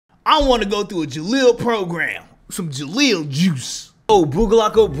I want to go through a JELEEL program. Some JELEEL juice. Oh,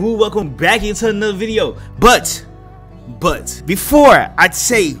 Boogalako Boo, welcome back into another video. But, before I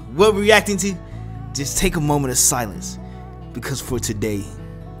say what we're reacting to, just take a moment of silence. Because for today,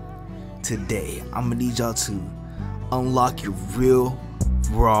 I'm gonna need y'all to unlock your real,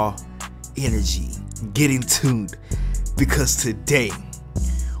 raw energy. Get in tuned. Because today,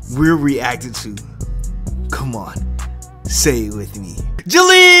 we're reacting to, come on, say it with me,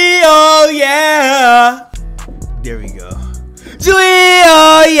 JELEEL, yeah! There we go.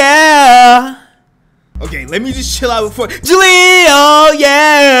 JELEEL, yeah! Okay, let me just chill out before, JELEEL,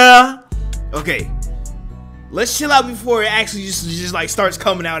 yeah! Okay, let's chill out before it actually just like starts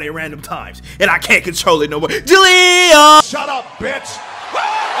coming out at random times, and I can't control it no more. JELEEL! Shut up, bitch! Oh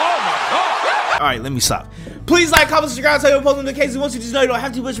my god! Alright, let me stop. Please like, comment, subscribe, tell your post notifications. Once you just know you don't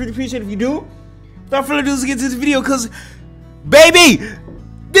have too much, really appreciate it if you do. Without further ado, let's get to this video, cause baby,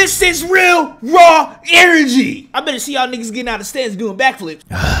 this is real raw energy. I better see y'all niggas getting out of stands doing backflips.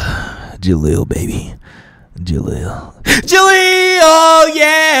 JELEEL, baby. JELEEL. JELEEL,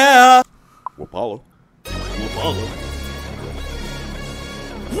 yeah! Apollo.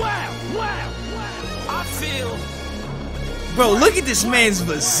 Wow, I feel. Bro, look at this man's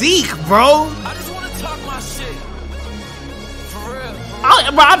physique, bro. I just want to talk my shit. For real.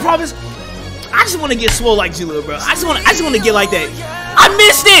 I promise. I just want to get swole like JELEEL, bro. I just want to get like that. I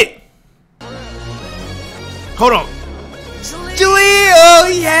missed it. Hold on. JELEEL,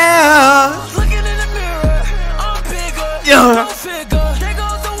 yeah. Looking in the mirror, I'm bigger. Yeah. Don't figure. There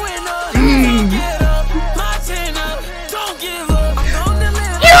goes the winner. Don't get up. My chin up. Don't give up. I'm gonna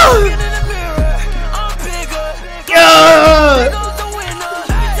deliver. Yeah. Looking in the mirror, I'm bigger. Yeah. There goes the winner.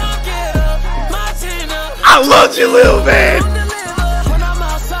 Don't get up. My chin up. I love JELEEL, man. When I'm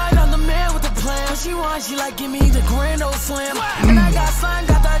outside, I'm the man with the plan. She wants, she like, give me the grand old slam. And I got slime,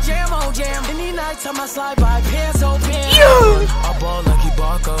 got that jam on jam. Any night time I slide by, pants open. I ball like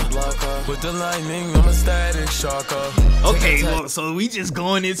Ibaka, with the lightning, I'm a static shocker. Okay, well, so we just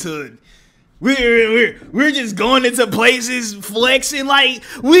going into we're just going into places flexing like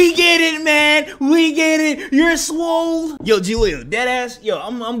we get it, man. We get it. You're swole. Yo, JELEEL, dead ass. Yo,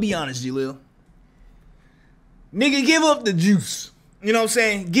 I'm gonna be honest, JELEEL. Nigga, give up the juice. You know what I'm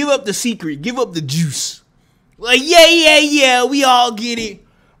saying? Give up the secret. Give up the juice. Like, yeah, we all get it.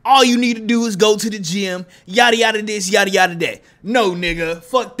 All you need to do is go to the gym, yada yada this, yada yada that. No, nigga,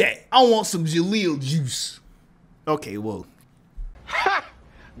 fuck that. I want some JELEEL juice. Okay, whoa. Ha!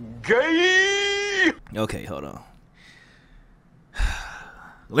 Gay! Okay, hold on.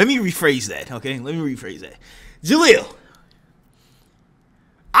 Let me rephrase that, okay? Let me rephrase that. JELEEL,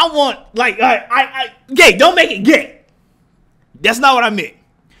 I want, like, gay, don't make it gay. That's not what I meant.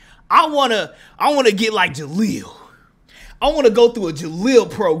 I wanna get like JELEEL. I want to go through a JELEEL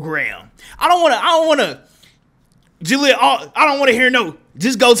program. I don't want to JELEEL. I don't want to hear no,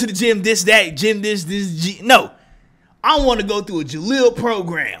 just go to the gym, this, that, gym, this, no. I want to go through a JELEEL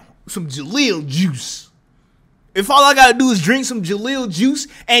program. Some JELEEL juice. If all I got to do is drink some JELEEL juice,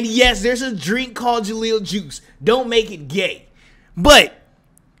 and yes, there's a drink called JELEEL juice. Don't make it gay. But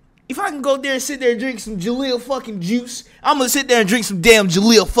if I can go there and sit there and drink some JELEEL fucking juice, I'm going to sit there and drink some damn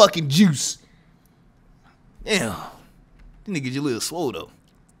JELEEL fucking juice. Damn. This nigga JELEEL swole though.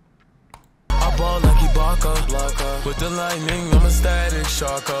 I ball like Ibaka, with the lightning, I'm a static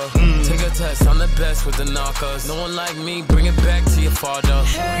shocker. Take a test, I'm the best with the knockers. No one like me, bring it back to your father.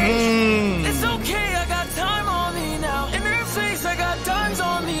 Hey, it's okay, I got time on me now. In her face, I got dimes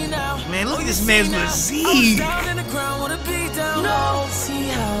on me now. Man, look at this man's physique.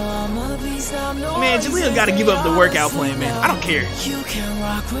 Man, JELEEL gotta give up the workout plan, man. I don't care. You can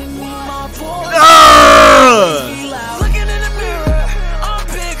rock with me, my boy. Looking in the mirror, I'm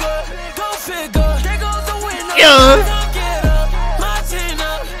bigger. Go figure. There goes the winner. Yeah. Don't get up. My chin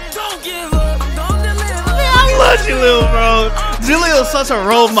up. Don't give up. I'm gonna deliver. Man, I love JELEEL, bro. JELEEL is such a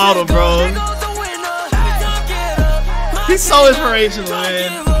role model, bro. There goes the winner. Don't get up. He's so inspirational,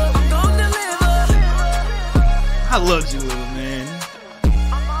 man. I'm gonna deliver. I love JELEEL, man.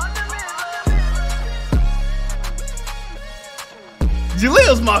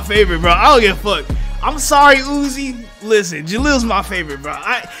 JELEEL's my favorite, bro. I don't give a fuck. I'm sorry, Uzi. Listen, JELEEL's my favorite, bro.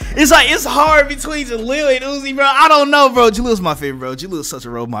 It's like, it's hard between JELEEL and Uzi, bro. I don't know, bro. JELEEL's my favorite, bro. JELEEL's such a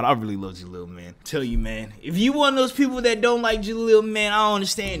role model. I really love JELEEL, man. Tell you, man. If you one of those people that don't like JELEEL, man, I don't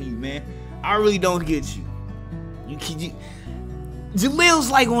understand you, man. I really don't get you.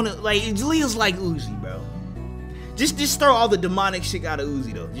 JELEEL's like JELEEL's like Uzi, bro. Just throw all the demonic shit out of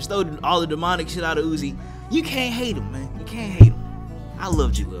Uzi, though. Just throw all the demonic shit out of Uzi. You can't hate him, man. You can't hate him. I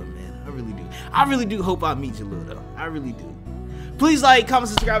love JELEEL, man. I really do. I really do hope I meet JELEEL, though. I really do. Please like, comment,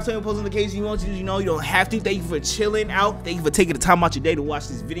 subscribe, turn on post notifications you want to. You know, you don't have to. Thank you for chilling out. Thank you for taking the time out your day to watch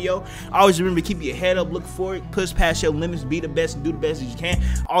this video. Always remember to keep your head up, look forward, push past your limits, be the best, and do the best as you can.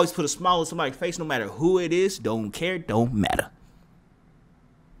 Always put a smile on somebody's face, no matter who it is. Don't care, don't matter.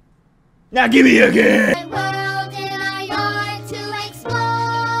 Now give me a game.